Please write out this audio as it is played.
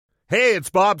Hey, it's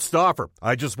Bob Stauffer.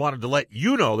 I just wanted to let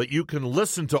you know that you can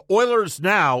listen to Oilers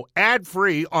Now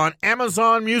ad-free on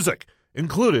Amazon Music,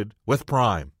 included with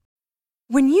Prime.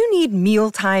 When you need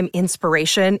mealtime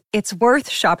inspiration, it's worth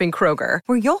shopping Kroger,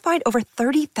 where you'll find over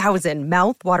 30,000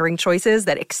 mouth-watering choices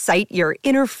that excite your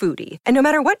inner foodie. And no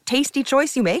matter what tasty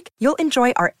choice you make, you'll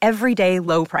enjoy our everyday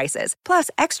low prices, plus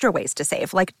extra ways to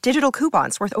save, like digital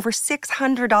coupons worth over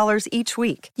 $600 each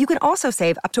week. You can also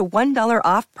save up to $1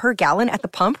 off per gallon at the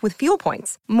pump with fuel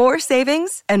points. More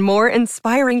savings and more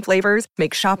inspiring flavors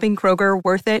make shopping Kroger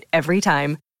worth it every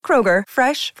time. Kroger,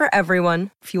 fresh for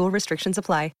everyone. Fuel restrictions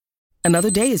apply.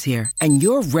 Another day is here, and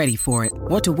you're ready for it.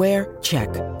 What to wear? Check.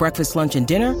 Breakfast, lunch, and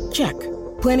dinner? Check.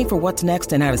 Planning for what's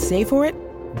next and how to save for it?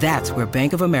 That's where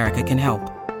Bank of America can help.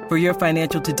 For your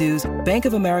financial to-dos, Bank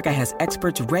of America has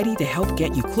experts ready to help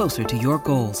get you closer to your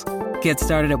goals. Get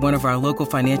started at one of our local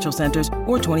financial centers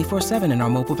or 24/7 in our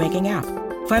mobile banking app.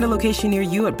 Find a location near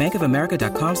you at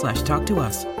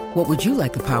bankofamerica.com/talktous. What would you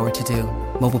like the power to do?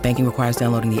 Mobile banking requires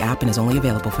downloading the app and is only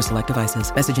available for select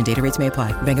devices. Message and data rates may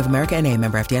apply. Bank of America N.A.,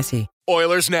 member FDIC.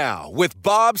 Oilers Now with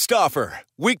Bob Stauffer.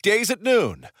 Weekdays at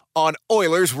noon on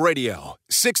Oilers Radio,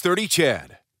 630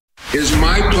 CHED. It's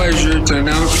my pleasure to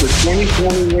announce the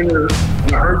 2020 winner of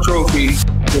the Hart Trophy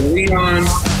to Leon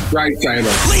Draisaitl.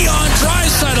 Leon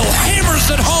Draisaitl hammers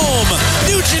it home.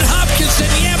 Nugent Hopkins and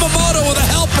Yamamoto with the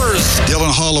helpers. Dylan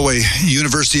Holloway,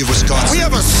 University of Wisconsin. We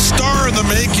have a star in the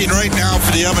making right now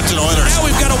for the Edmonton Oilers. Now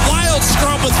we've got a wild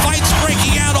scrum with fights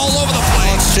breaking out all over the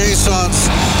place.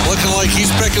 Jason's looking like he's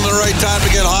picking the right time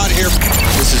to get hot here.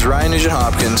 This is Ryan Nugent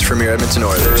Hopkins from your Edmonton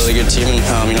Oilers. We're a really good team, and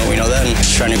we know that, and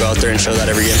just trying to go out there and show that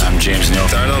every game. I'm James Neal.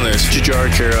 Down on this,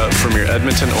 Jujhar Khaira from your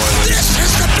Edmonton Oilers. This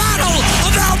is the Battle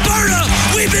of Alberta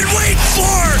we've been waiting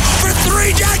for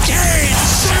 3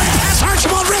 decades. Pass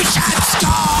Archibald Richard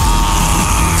scores.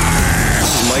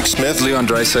 Mike Smith, Leon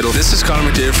Draisaitl. This is Connor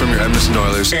McDavid from your Edmonton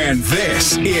Oilers. And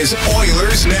this is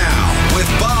Oilers Now with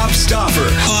Bob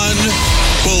Stauffer.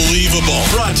 Unbelievable.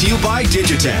 Brought to you by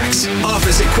Digitex.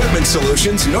 Office equipment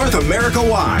solutions North America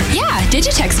wide. Yeah,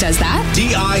 Digitex does that.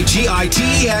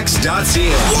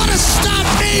 Digitex.ca. What a stop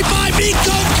made by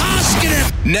Mikko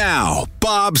Koskinen. Now,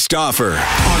 Bob Stauffer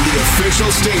on the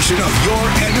official station of your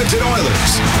Edmonton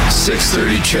Oilers.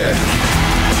 630 CHED.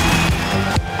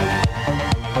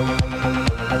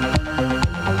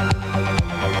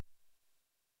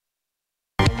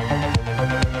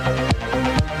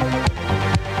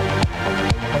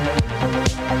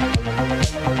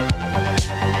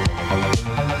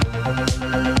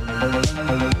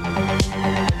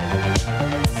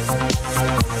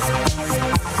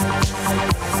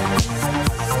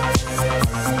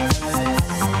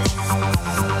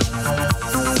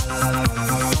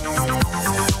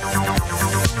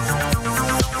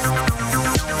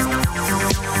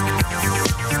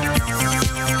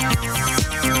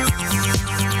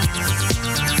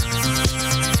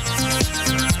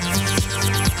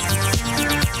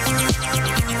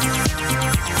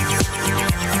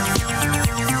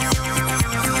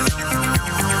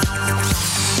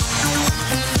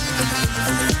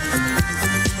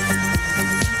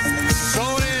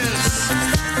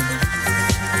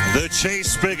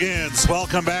 Chase begins.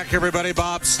 Welcome back, everybody.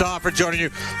 Bob Stauffer joining you.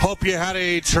 Hope you had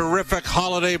a terrific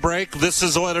holiday break. This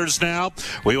is Oilers Now.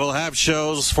 We will have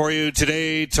shows for you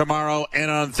today, tomorrow,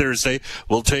 and on Thursday.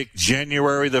 We'll take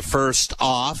January the 1st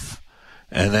off,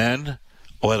 and then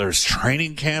Oilers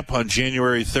training camp on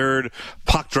January 3rd.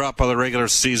 Puck drop of the regular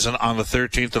season on the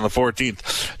 13th and the 14th.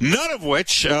 None of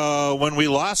which, when we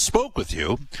last spoke with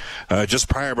you, just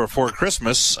prior before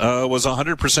Christmas, was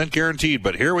 100% guaranteed.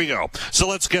 But here we go. So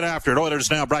let's get after it. Oilers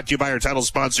Now brought to you by our title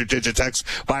sponsor, Digitex.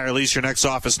 Buy or lease your next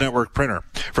Office Network printer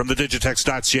from the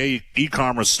Digitex.ca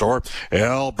e-commerce store.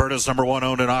 Alberta's #1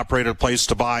 owned and operated place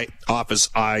to buy office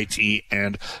IT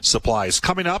and supplies.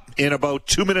 Coming up in about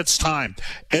 2 minutes' time,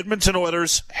 Edmonton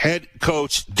Oilers head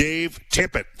coach Dave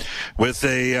Tippett with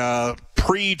a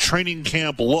pre-training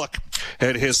camp look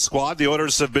at his squad. The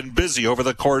Oilers have been busy over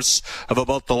the course of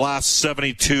about the last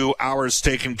 72 hours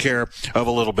taking care of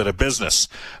a little bit of business.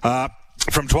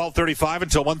 From 12:35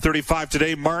 until 1:35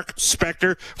 today, Mark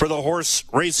Spector for the Horse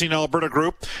Racing Alberta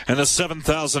Group and the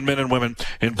 7,000 men and women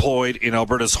employed in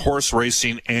Alberta's horse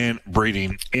racing and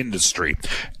breeding industry.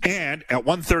 And at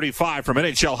 1:35 from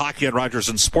NHL Hockey and Rogers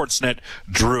and Sportsnet,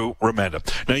 Drew Remenda.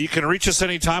 Now, you can reach us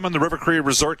anytime on the River Cree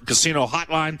Resort and Casino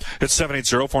hotline at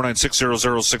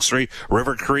 780-496-0063.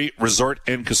 River Cree Resort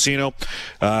and Casino.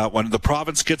 When the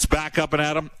province gets back up and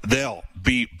at them, they'll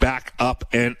be back up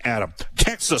and at them.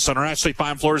 Text us on our Ashley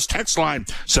Fine Floors text line,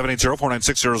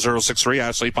 780-496-0063.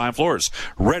 Ashley Fine Floors,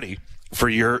 ready for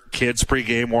your kids'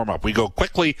 pregame warm-up. We go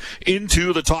quickly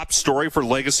into the top story for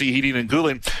Legacy Heating and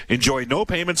Cooling. Enjoy no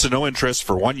payments and no interest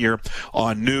for 1 year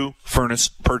on new furnace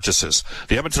purchases.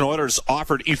 The Edmonton Oilers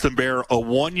offered Ethan Bear a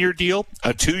 1-year deal,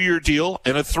 a 2-year deal,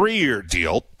 and a 3-year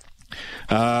deal.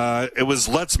 It was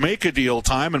let's make a deal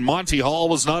time, and Monty Hall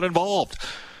was not involved.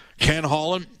 Ken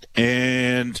Holland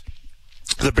and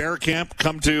the Bear Camp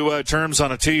come to terms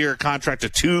on a 2-year contract, a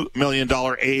 $2 million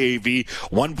AAV,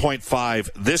 $1.5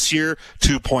 this year,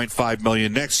 $2.5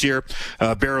 million next year.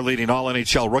 Bear leading all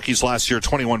NHL rookies last year,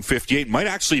 21-58, might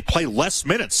actually play less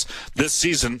minutes this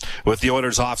season with the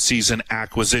Oilers' off-season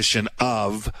acquisition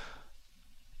of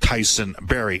Tyson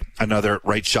Barrie, another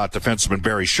right shot defenseman.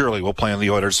 Barrie Shirley will play on the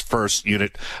Oilers' first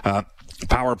unit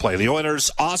power play. The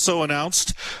Oilers also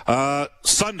announced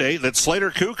Sunday that Slater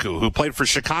Cuckoo, who played for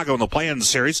Chicago in the play-in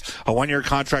series, a 1-year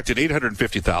contract at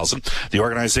 $850,000. The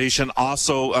organization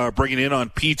also bringing in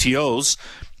on PTOs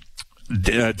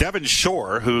Devin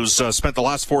Shore, who's spent the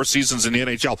last 4 seasons in the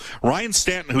NHL. Ryan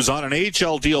Stanton, who's on an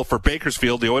AHL deal for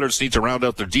Bakersfield. The Oilers need to round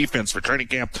out their defense for training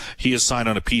camp. He is signed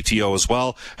on a PTO as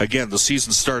well. Again, the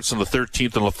season starts on the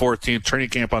 13th and the 14th, training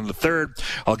camp on the 3rd.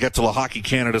 I'll get to the Hockey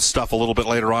Canada stuff a little bit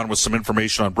later on with some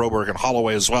information on Broberg and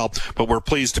Holloway as well, but we're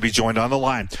pleased to be joined on the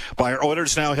line by our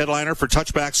Oilers Now headliner for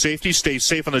Touchback Safety. Stay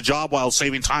safe on the job while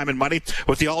saving time and money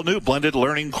with the all-new blended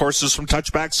learning courses from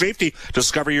Touchback Safety.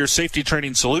 Discover your safety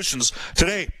training solutions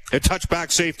today at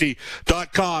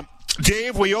touchbacksafety.com.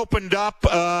 Dave, we opened up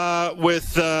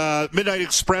with Midnight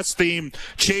Express theme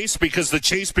chase because the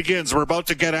chase begins. We're about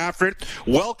to get after it.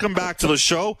 Welcome back to the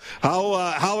show.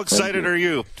 How excited are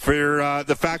you for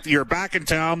the fact that you're back in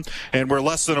town and we're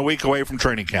less than a week away from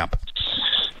training camp?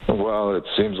 Well, it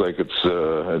seems like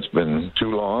it's been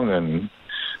too long, and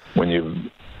when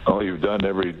all you've done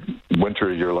every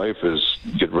winter of your life is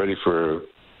get ready for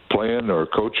playing or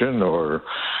coaching or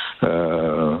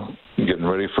getting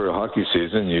ready for a hockey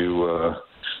season, you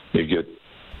get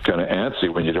kind of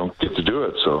antsy when you don't get to do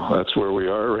it. So that's where we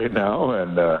are right now,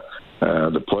 and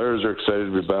the players are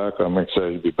excited to be back. I'm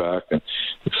excited to be back and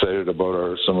excited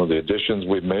about some of the additions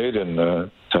we've made,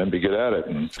 and time to get at it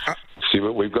and see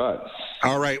what we've got.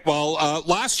 All right. Well,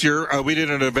 last year we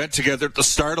did an event together at the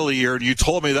start of the year, and you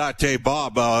told me that day,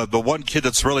 Bob, the one kid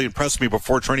that's really impressed me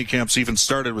before training camps even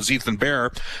started was Ethan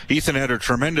Bear. Ethan had a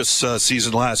tremendous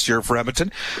season last year for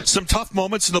Edmonton. Some tough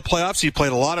moments in the playoffs. He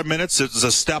played a lot of minutes. It was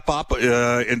a step up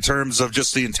in terms of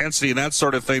just the intensity and that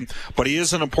sort of thing, but he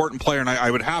is an important player, and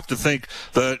I would have to think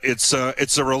that it's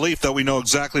a relief that we know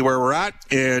exactly where we're at,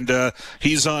 and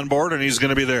he's on board, and he's going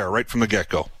to be there right from the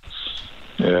get-go.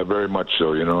 Yeah, very much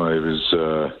so. You know, I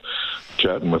was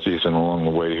chatting with Ethan along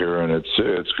the way here, and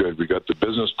it's good. We got the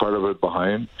business part of it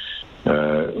behind.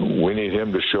 We need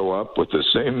him to show up with the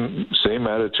same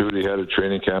attitude he had at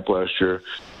training camp last year.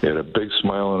 He had a big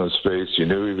smile on his face. You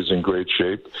knew he was in great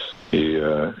shape. He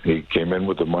came in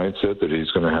with the mindset that he's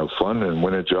going to have fun and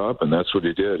win a job, and that's what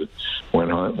he did.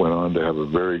 Went on to have a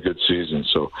very good season.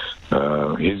 So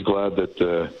he's glad that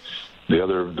the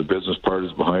business part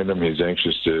is behind him. He's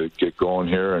anxious to get going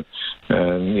here,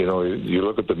 and you know, you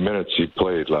look at the minutes he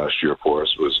played last year for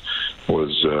us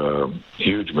was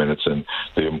huge minutes, and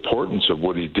the importance of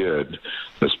what he did,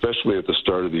 especially at the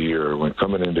start of the year when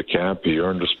coming into camp, he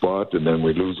earned a spot, and then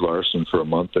we lose Larson for a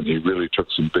month, and he really took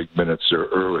some big minutes there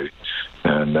early,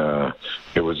 and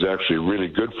it was actually really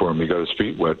good for him. He got his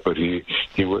feet wet, but he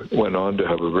went on to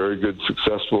have a very good,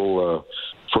 successful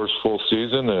first full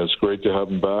season, and it's great to have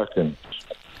him back. And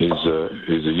he's a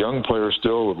young player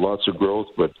still with lots of growth,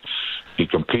 but he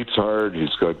competes hard.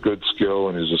 He's got good skill,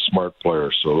 and he's a smart player.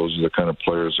 So those are the kind of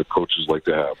players that coaches like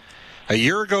to have. A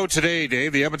year ago today,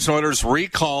 Dave, the Edmonton Oilers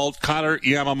recalled Kailer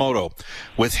Yamamoto.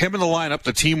 With him in the lineup,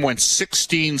 the team went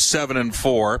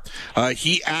 16-7-4.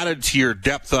 He added to your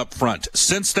depth up front.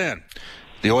 Since then,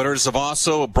 the Oilers have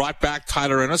also brought back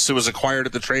Tyler Ennis, who was acquired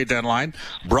at the trade deadline,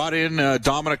 brought in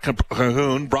Dominic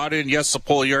Cahoon, brought in Jesse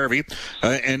Puljujärvi,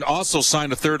 and also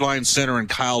signed a third-line center in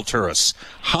Kyle Turris.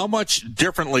 How much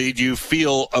differently do you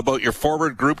feel about your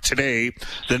forward group today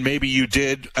than maybe you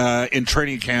did in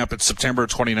training camp in September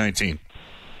 2019?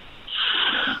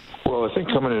 Well, I think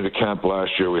coming into camp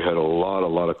last year, we had a lot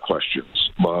of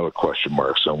questions, a lot of question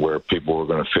marks on where people were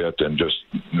going to fit, and just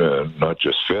not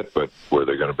just fit, but were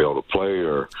they going to be able to play,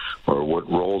 or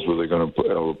what roles were they going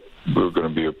to going to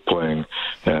be playing,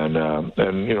 and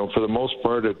for the most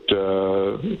part,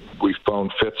 we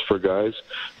found fits for guys,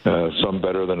 some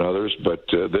better than others. But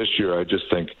this year, I just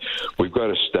think we've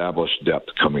got established depth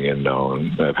coming in now.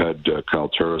 And I've had Kyle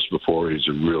Turris before. He's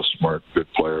a real smart,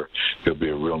 good player. He'll be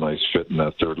a real nice fit in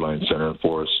that third line center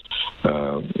for us.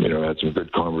 Had some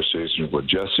good conversations with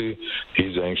Jesse.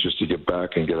 He's anxious to get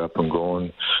back and get up and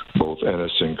going. Both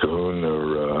Ennis and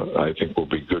Cahoon I think will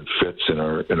be good fits in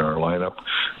our lineup.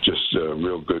 Just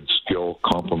real good skill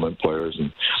complement players.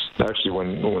 And actually,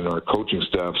 when our coaching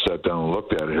staff sat down and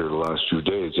looked at it here the last few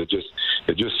days, it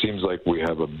just seems like we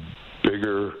have a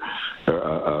bigger,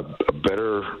 a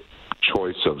better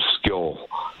choice of skill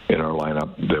in our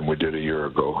lineup than we did a year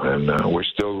ago. And we're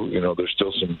still, there's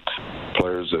still some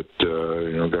players that,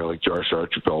 a guy like Josh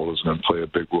Archibald is going to play a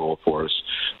big role for us.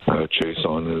 Chase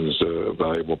On is a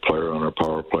valuable player on our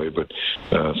power play, but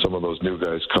some of those new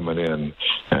guys coming in,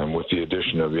 and with the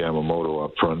addition of Yamamoto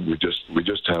up front, we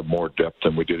just have more depth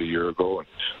than we did a year ago, and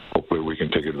hopefully we can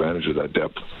take advantage of that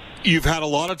depth. You've had a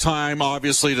lot of time,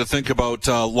 obviously, to think about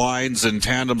lines and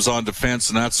tandems on defense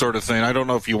and that sort of thing. I don't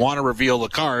know if you want to reveal the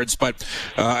cards, but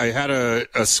I had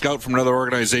a scout from another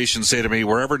organization say to me,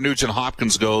 wherever Nugent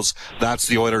Hopkins goes, that's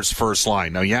the Oilers' first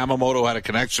line. Now, Yamamoto had a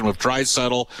connection with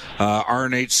Draisaitl.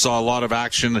 RNH saw a lot of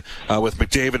action with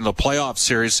McDavid in the playoff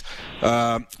series.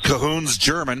 Cahoon's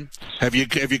German. Have you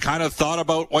kind of thought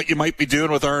about what you might be doing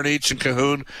with RNH and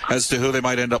Cahoon as to who they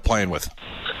might end up playing with?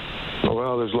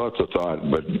 Well, there's lots of thought,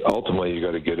 but ultimately you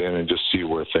got to get in and just see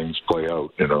where things play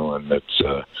out, and that's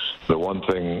the one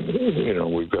thing,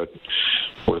 we've got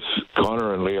with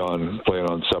Connor and Leon playing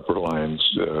on separate lines.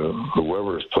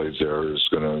 Whoever plays there is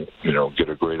going to, get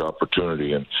a great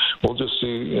opportunity, and we'll just see,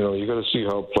 you got to see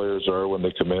how players are when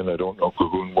they come in. I don't know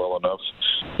Cahoon well enough,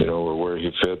 or where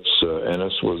he fits.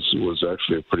 Ennis was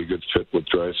actually a pretty good fit with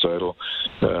Draisaitl,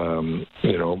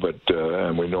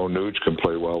 and we know Nuge can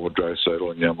play well with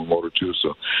Draisaitl and Yamamoto too.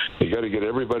 So you got to get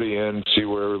everybody in, see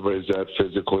where everybody's at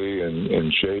physically and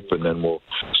in shape, and then we'll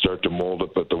start to mold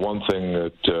it. But the one thing I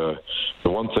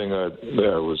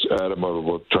was adamant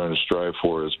about trying to strive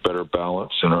for is better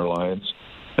balance in our lines.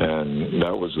 And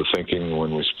that was the thinking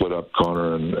when we split up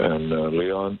Connor and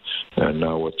Leon. And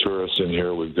now with Turris in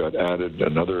here, we've got added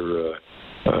another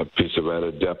piece of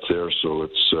added depth there. So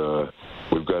it's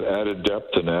we've got added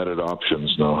depth and added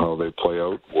options. Now how they play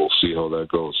out, we'll see how that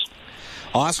goes.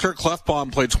 Oscar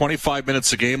Klefbom played 25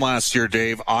 minutes a game last year,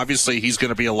 Dave. Obviously, he's going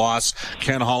to be a loss.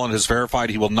 Ken Holland has verified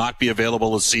he will not be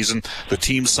available this season. The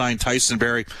team signed Tyson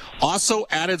Barrie. Also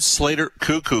added Slater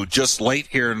Cuckoo just late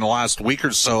here in the last week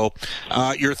or so.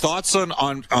 Your thoughts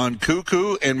on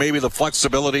Cuckoo and maybe the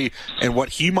flexibility and what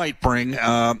he might bring?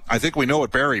 I think we know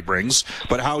what Barrie brings,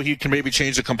 but how he can maybe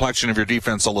change the complexion of your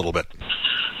defense a little bit.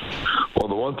 Well,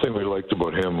 the one thing we liked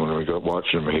about him when we got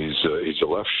watching him, he's a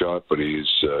left shot, but he's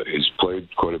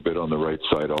played quite a bit on the right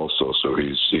side also, so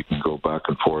he can go back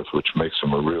and forth, which makes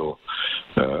him a real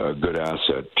good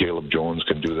asset. Caleb Jones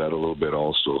can do that a little bit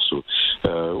also. So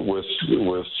with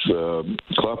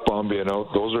Klefbom being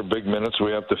out, those are big minutes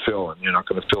we have to fill, and you're not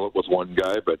going to fill it with one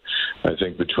guy, but I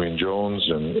think between Jones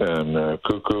and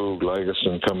Cuckoo,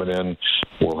 Lagesson coming in,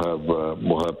 we'll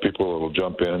have people that will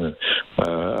jump in. And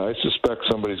I suspect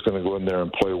somebody's going to go in there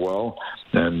and play well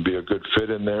and be a good fit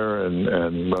in there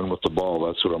and run with the ball.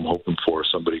 That's what I'm hoping for.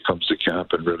 Somebody comes to camp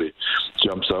and really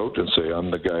jumps out and say, I'm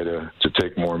the guy to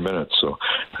take more minutes. So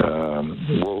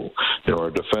our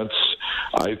defense,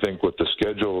 I think with the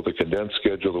schedule, the condensed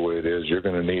schedule the way it is, you're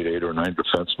going to need 8 or 9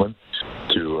 defensemen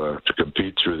to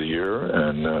compete through the year.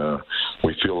 And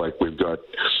we feel like we've got,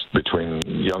 between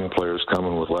young players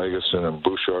coming with Lagesson and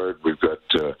Bouchard, we've got,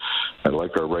 I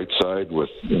like our right side with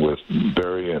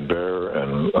Barrie and Bear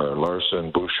and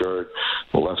Larson, Bouchard.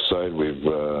 The left side,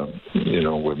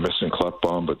 we're missing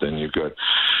Klefbom, but then you've got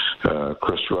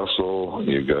Chris Russell,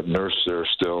 you've got Nurse there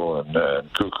still, and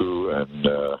Cuckoo and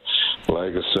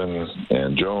Lagesson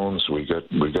and Jones. We got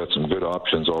some good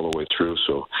options all the way through.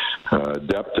 So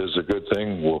depth is a good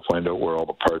thing. We'll find out where all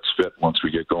the parts fit once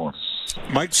we get going.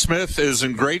 Mike Smith is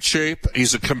in great shape.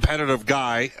 He's a competitive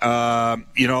guy.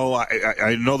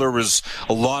 I know there was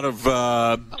a lot of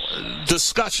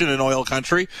discussion in oil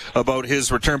country about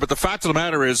his return, but the fact of the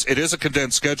matter is it is a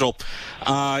condensed schedule.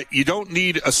 You don't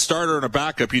need a starter and a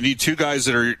backup. You need 2 guys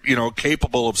that are,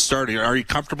 capable of starting. Are you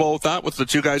comfortable with that, with the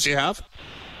 2 guys you have?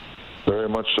 Very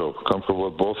much so. Comfortable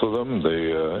with both of them.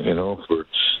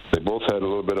 They both had a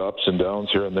little bit of ups and downs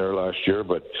here and there last year,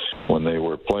 but when they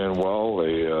were playing well,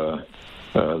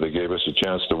 they gave us a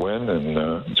chance to win,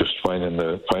 and just finding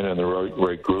the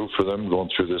right groove for them going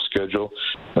through this schedule.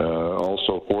 Also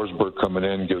also Forsberg coming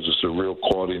in gives us a real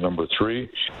quality number 3,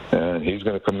 and he's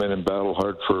going to come in and battle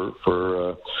hard for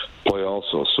play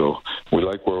also. So we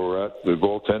like where we're at. The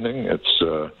goaltending, it's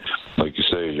like you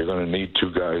say, you're going to need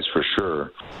 2 guys for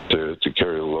sure to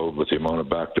carry the load with the amount of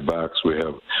back-to-backs. We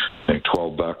have, I think,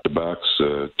 12 back-to-backs,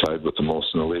 tied with the most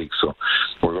in the league. So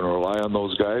we're going to rely on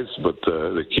those guys, but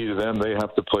the key to them, they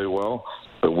have to play well.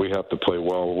 But we have to play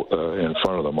well in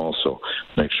front of them also.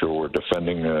 Make sure we're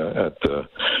defending at a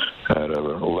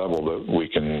level that we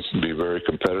can be very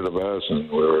competitive as, and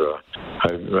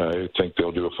I think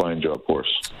they'll do a fine job for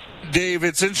us. Dave,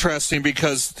 it's interesting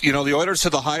because, the Oilers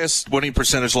had the highest winning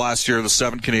percentage last year of the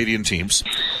 7 Canadian teams.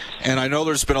 And I know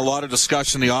there's been a lot of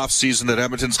discussion in the offseason that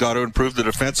Edmonton's got to improve the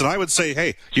defense. And I would say,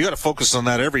 hey, you got to focus on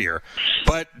that every year.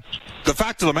 But the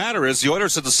fact of the matter is the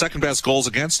Oilers had the second best goals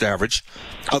against average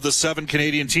of the 7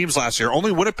 Canadian teams last year.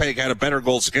 Only Winnipeg had a better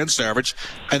goals against average,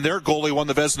 and their goalie won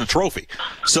the Vezina Trophy.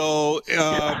 So,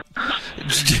 I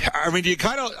mean, you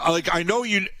kind of, I know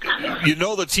you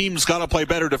know the team's got to play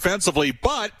better defensively,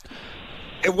 but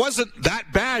it wasn't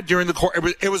that bad during the course.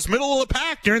 It was middle of the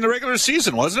pack during the regular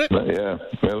season, wasn't it? Yeah.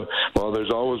 Well,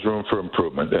 there's always room for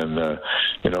improvement, and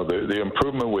the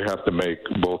improvement we have to make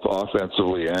both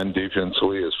offensively and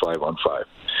defensively is 5-on-5,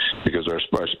 because our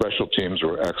special teams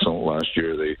were excellent last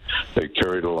year. They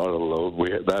carried a lot of the load.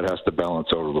 That has to balance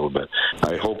out a little bit.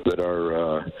 I hope that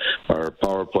our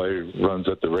power play runs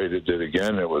at the rate it did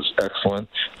again. It was excellent.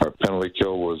 Our penalty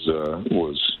kill was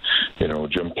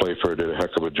Jim Playfair did a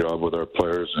heck of a job with our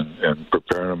players and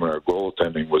preparing them, and our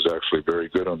goaltending was actually very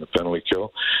good on the penalty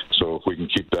kill. So if we can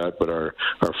keep that, but our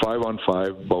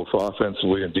 5-on-5, both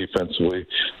offensively and defensively,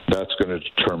 that's going to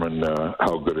determine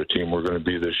how good a team we're going to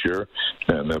be this year,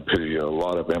 and there'll be a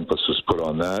lot of emphasis put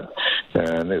on that.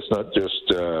 And it's not just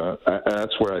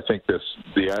that's where I think the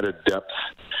added depth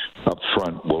up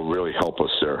front will really help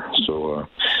us there. So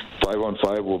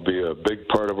 5-on-5 will be a big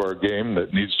part of our game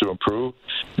that needs to improve,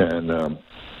 and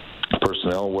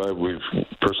personnel-wise,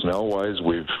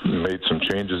 we've made some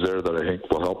changes there that I think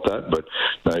will help that. But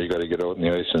now you got to get out on the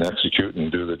ice and execute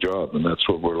and do the job, and that's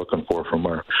what we're looking for from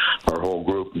our whole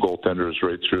group, goaltenders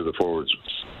right through the forwards.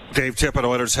 Dave Tippett,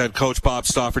 Oilers head coach. Bob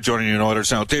Stauffer joining you in Oilers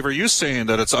Now. Dave, are you saying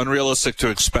that it's unrealistic to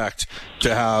expect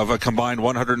to have a combined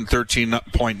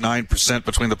 113.9%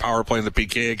 between the power play and the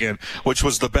PK again, which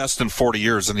was the best in 40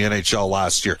 years in the NHL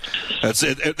last year?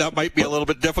 That might be a little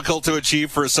bit difficult to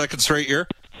achieve for a second straight year?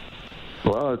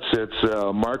 Well, it's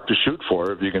a mark to shoot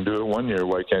for. If you can do it one year,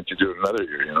 why can't you do it another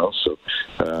year? So,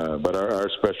 but our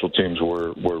special teams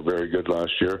were very good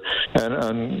last year,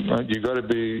 and you got to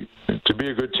be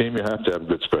a good team. You have to have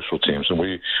good special teams, and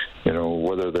we,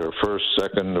 whether they're first,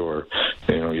 second, or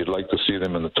you'd like to see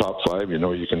them in the top 5.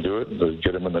 You can do it.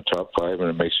 Get them in the top 5, and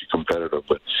it makes you competitive.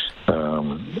 But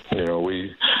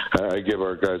I give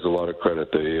our guys a lot of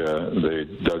credit. They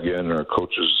dug in. Our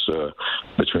coaches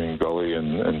between Gully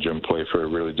and Jim Playfair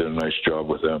really did a nice job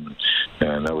with them,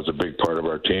 and that was a big part of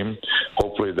our team.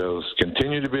 Hopefully those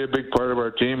continue to be a big part of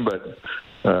our team, but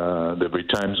there'll be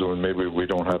times when maybe we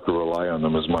don't have to rely on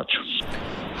them as much.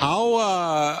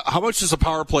 How much does the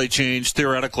power play change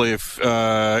theoretically if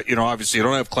obviously you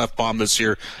don't have Klefbom this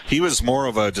year? He was more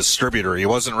of a distributor. He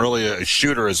wasn't really a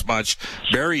shooter as much.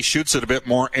 Barry shoots it a bit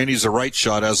more, and he's a right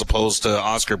shot as opposed to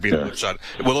Oscar being a left shot.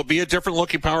 Will it be a different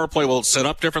looking power play? Will it set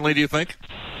up differently, do you think?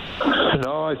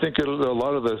 No, I think a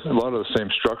lot of the same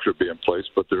structure be in place,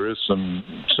 but there is some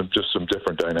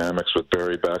different dynamics with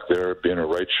Barry back there being a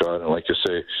right shot, and like you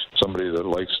say, somebody that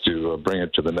likes to bring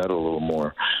it to the net a little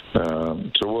more.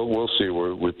 So we'll see.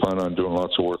 We plan on doing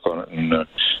lots of work on it in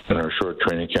our short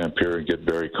training camp here and get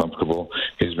Barry comfortable.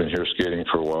 He's been here skating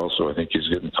for a while, so I think he's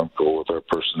getting comfortable with our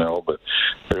personnel. But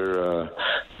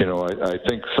I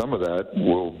think some of that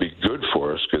will be good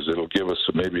for us because it'll give us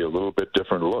maybe a little bit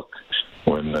different look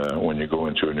when you go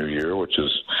into a new year, which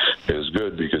is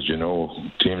good because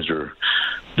teams are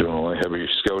doing a lot of heavy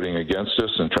scouting against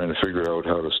us and trying to figure out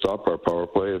how to stop our power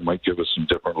play. It might give us some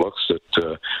different looks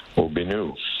that will be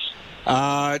new.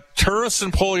 Turris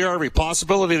and Puljujarvi,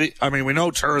 possibility. We know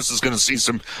Turris is going to see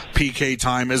some PK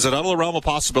time. Is it out of the realm of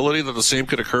possibility that the same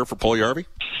could occur for Puljujarvi?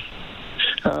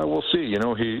 We'll see.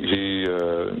 He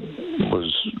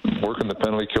was working the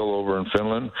penalty kill over in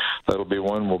Finland. That'll be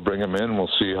one. We'll bring him in. We'll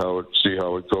see how it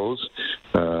goes.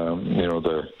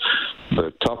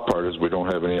 The tough part is we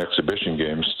don't have any exhibition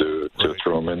games to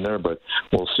throw him in there, but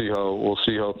we'll see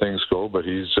how things go. But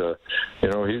he's I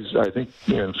think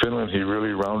in Finland he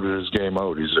really rounded his game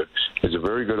out. he's a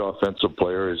very good offensive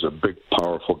player. He's a big,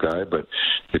 powerful guy, but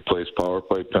he plays power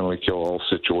play, penalty kill, all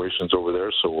situations over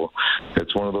there. So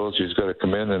it's one of those, he's got to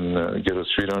come in and get his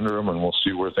feet under him, and we'll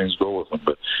see where things go with him.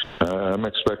 But I'm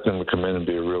expecting him to come in and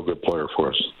be a real good player for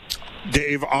us.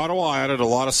 Dave, Ottawa added a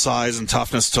lot of size and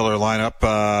toughness to their lineup,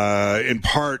 in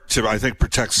part to, I think,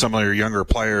 protect some of their younger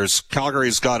players.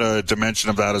 Calgary's got a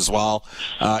dimension of that as well.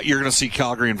 You're going to see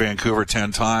Calgary and Vancouver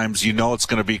 10 times. You know it's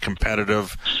going to be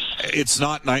competitive. It's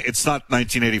not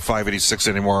 1985-86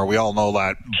 anymore. We all know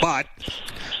that. But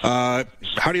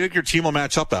how do you think your team will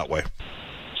match up that way?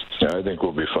 Yeah, I think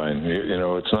we'll be fine. You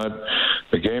know, it's not,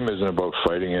 the game isn't about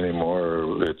fighting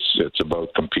anymore. It's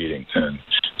about competing, and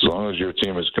as long as your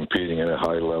team is competing at a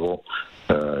high level,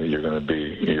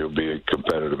 you'll be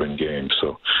competitive in games.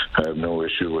 So I have no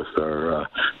issue with our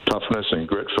toughness and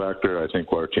grit factor. I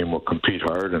think our team will compete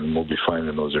hard, and we'll be fine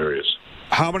in those areas.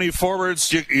 How many forwards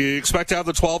do you expect to have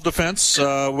the 12 defense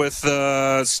with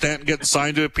Stanton getting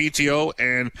signed to a PTO,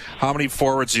 and how many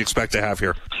forwards do you expect to have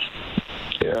here?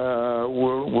 Yeah,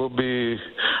 we'll be.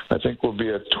 I think we'll be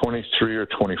at 23 or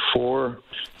 24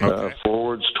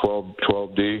 forwards,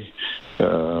 12D.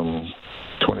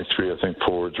 23, I think,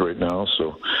 forwards right now.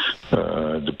 So,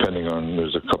 depending on,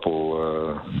 there's a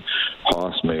couple.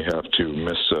 Haas may have to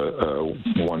miss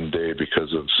one day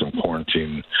because of some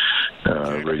quarantine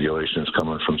regulations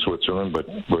coming from Switzerland. But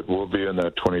we'll be in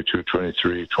that 22,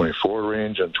 23, 24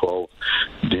 range, and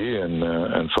 12D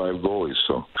and 5 goalies.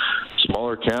 So,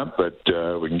 smaller camp, but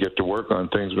we can get to work on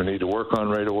things we need to work on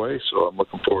right away. So I'm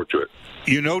looking forward to it.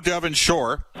 You know Devin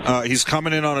Shore. He's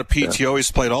coming in on a PTO. Yeah.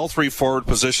 He's played all 3 forward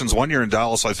positions. 1 year in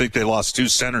Dallas, I think they lost 2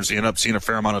 centers. He ended up seeing a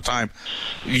fair amount of time.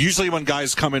 Usually when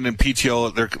guys come in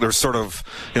PTO, they're sort of,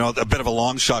 a bit of a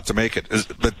long shot to make it.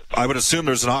 But I would assume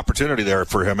there's an opportunity there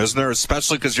for him, isn't there?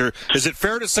 Especially because is it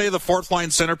fair to say the fourth line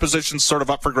center position's sort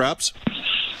of up for grabs?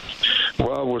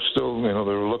 Well, we're still,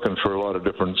 they're looking for a lot of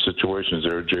different situations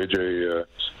there. JJ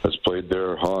has played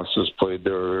there. Haas has played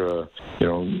there.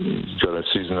 Got a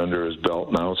season under his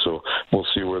belt now, so we'll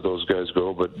see where those guys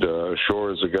go. But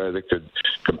Shore is a guy that could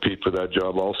compete for that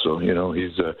job also.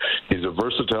 He's a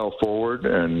versatile forward,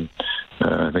 and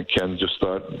I think Ken just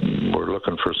thought we're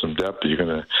looking for some depth.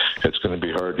 It's gonna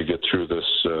be hard to get through this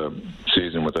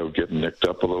season without getting nicked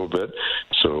up a little bit.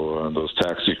 So those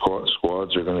taxi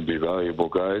squads are going to be valuable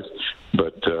guys.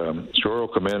 But Shore will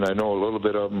come in. I know a little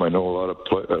bit of them. I know a lot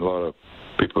of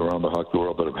people around the hockey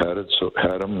world that have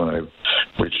had him. I've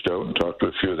reached out and talked to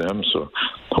a few of them. So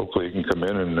hopefully he can come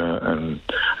in and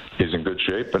he's in good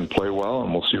shape and play well,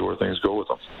 and we'll see where things go with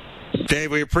him.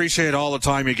 Dave, we appreciate all the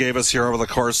time you gave us here over the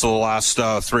course of the last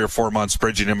 3 or 4 months,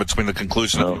 bridging in between the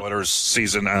conclusion of the Oilers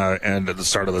season and the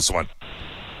start of this one.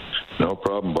 No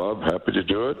problem, Bob. Happy to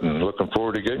do it, and looking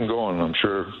forward to getting going. I'm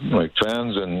sure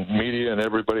fans and media and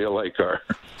everybody alike are.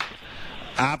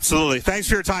 Absolutely. Thanks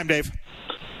for your time, Dave.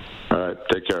 All right.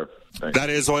 Take care. Thanks. That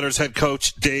is Oilers head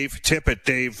coach Dave Tippett.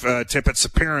 Dave Tippett's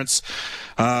appearance,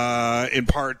 in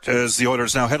part as the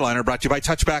Oilers Now headliner, brought to you by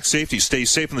Touchback Safety. Stay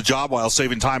safe in the job while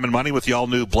saving time and money with the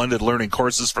all-new blended learning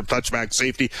courses from Touchback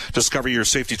Safety. Discover your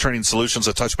safety training solutions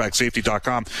at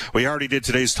touchbacksafety.com. We already did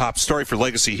today's top story for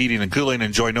Legacy Heating and Cooling.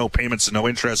 Enjoy no payments and no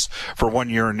interest for 1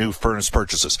 year in new furnace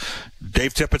purchases.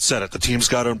 Dave Tippett said it. The team's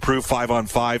got to improve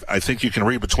 5-on-5. I think you can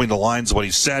read between the lines what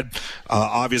he said.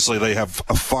 Obviously, they have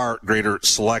a far greater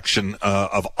selection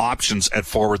of options at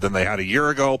forward than they had a year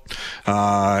ago.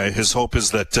 His hope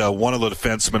is that one of the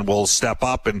defensemen will step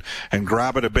up and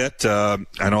grab it a bit. I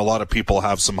know a lot of people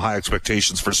have some high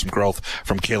expectations for some growth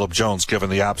from Caleb Jones, given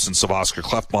the absence of Oscar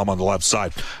Klefbom on the left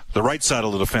side. The right side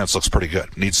of the defense looks pretty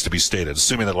good, needs to be stated,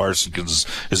 assuming that Larson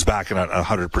is back in at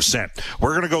 100%. We're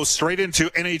going to go straight into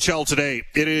NHL today.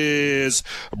 It is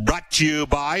brought to you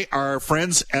by our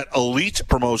friends at Elite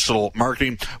Promotional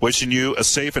Marketing, wishing you a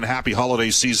safe and happy holiday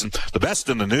season, the best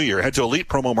in the new year. Head to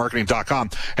elitepromomarketing.com.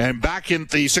 And back in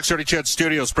the 630 CHED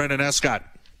Studios, Brendan Escott.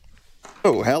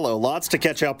 Oh, hello. Lots to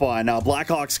catch up on.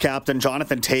 Blackhawks captain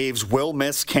Jonathan Toews will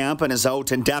miss camp and is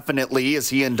out indefinitely as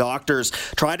he and doctors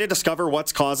try to discover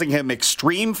what's causing him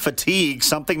extreme fatigue,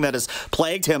 something that has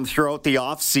plagued him throughout the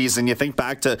offseason. You think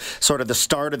back to sort of the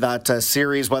start of that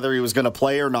series, whether he was going to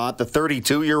play or not. The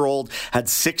 32-year-old had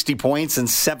 60 points in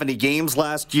 70 games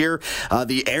last year.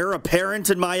 The heir apparent,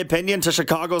 in my opinion, to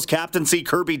Chicago's captaincy,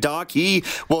 Kirby Dach, he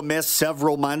will miss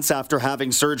several months after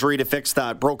having surgery to fix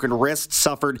that broken wrist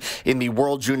suffered in the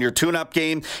World Junior Tune-Up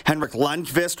game. Henrik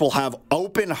Lundqvist will have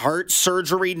open heart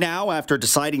surgery now after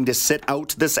deciding to sit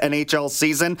out this NHL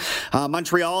season.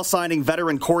 Montreal signing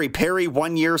veteran Corey Perry,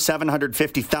 1 year,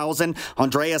 $750,000.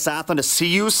 Andreas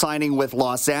Athanasiou signing with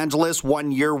Los Angeles,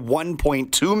 1 year,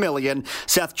 $1.2 million.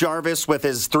 Seth Jarvis with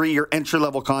his 3-year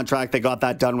entry-level contract. They got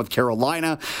that done with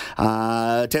Carolina.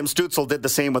 Tim Stützle did the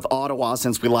same with Ottawa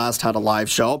since we last had a live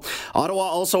show. Ottawa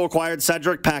also acquired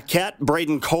Cedric Paquette,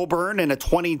 Braden Coburn, and a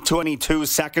 2022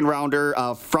 second-rounder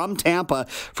from Tampa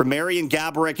for Marian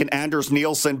Gaborik and Anders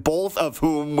Nielsen, both of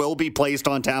whom will be placed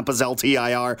on Tampa's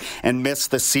LTIR and miss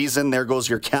the season. There goes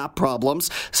your cap problems.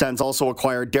 Sens also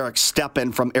acquired Derek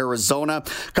Stepan from Arizona.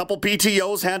 A couple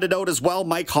PTOs handed out as well.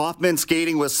 Mike Hoffman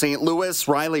skating with St. Louis,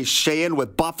 Riley Sheahan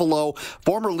with Buffalo,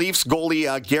 former Leafs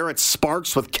goalie Garrett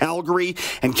Sparks with Calgary,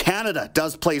 and Canada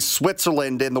does play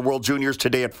Switzerland in the World Juniors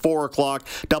today at 4 o'clock.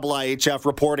 IHF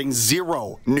reporting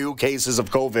 0 new cases of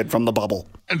COVID from the bubble.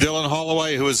 Dylan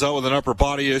Holloway, who is out with an upper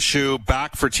body issue,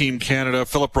 back for Team Canada.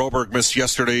 Philip Broberg missed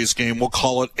yesterday's game. We'll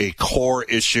call it a core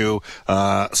issue.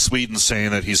 Sweden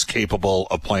saying that he's capable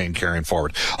of playing carrying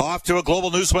forward. Off to a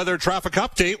global news weather traffic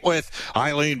update with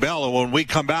Eileen Bell. And when we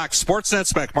come back, Sportsnet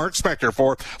spec Mark Spector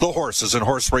for the horses and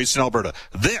horse race in Alberta.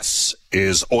 This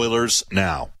is Oilers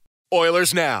Now.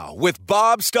 Oilers Now with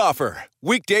Bob Stauffer.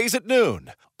 Weekdays at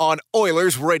noon on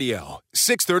Oilers Radio,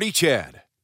 630 CHED.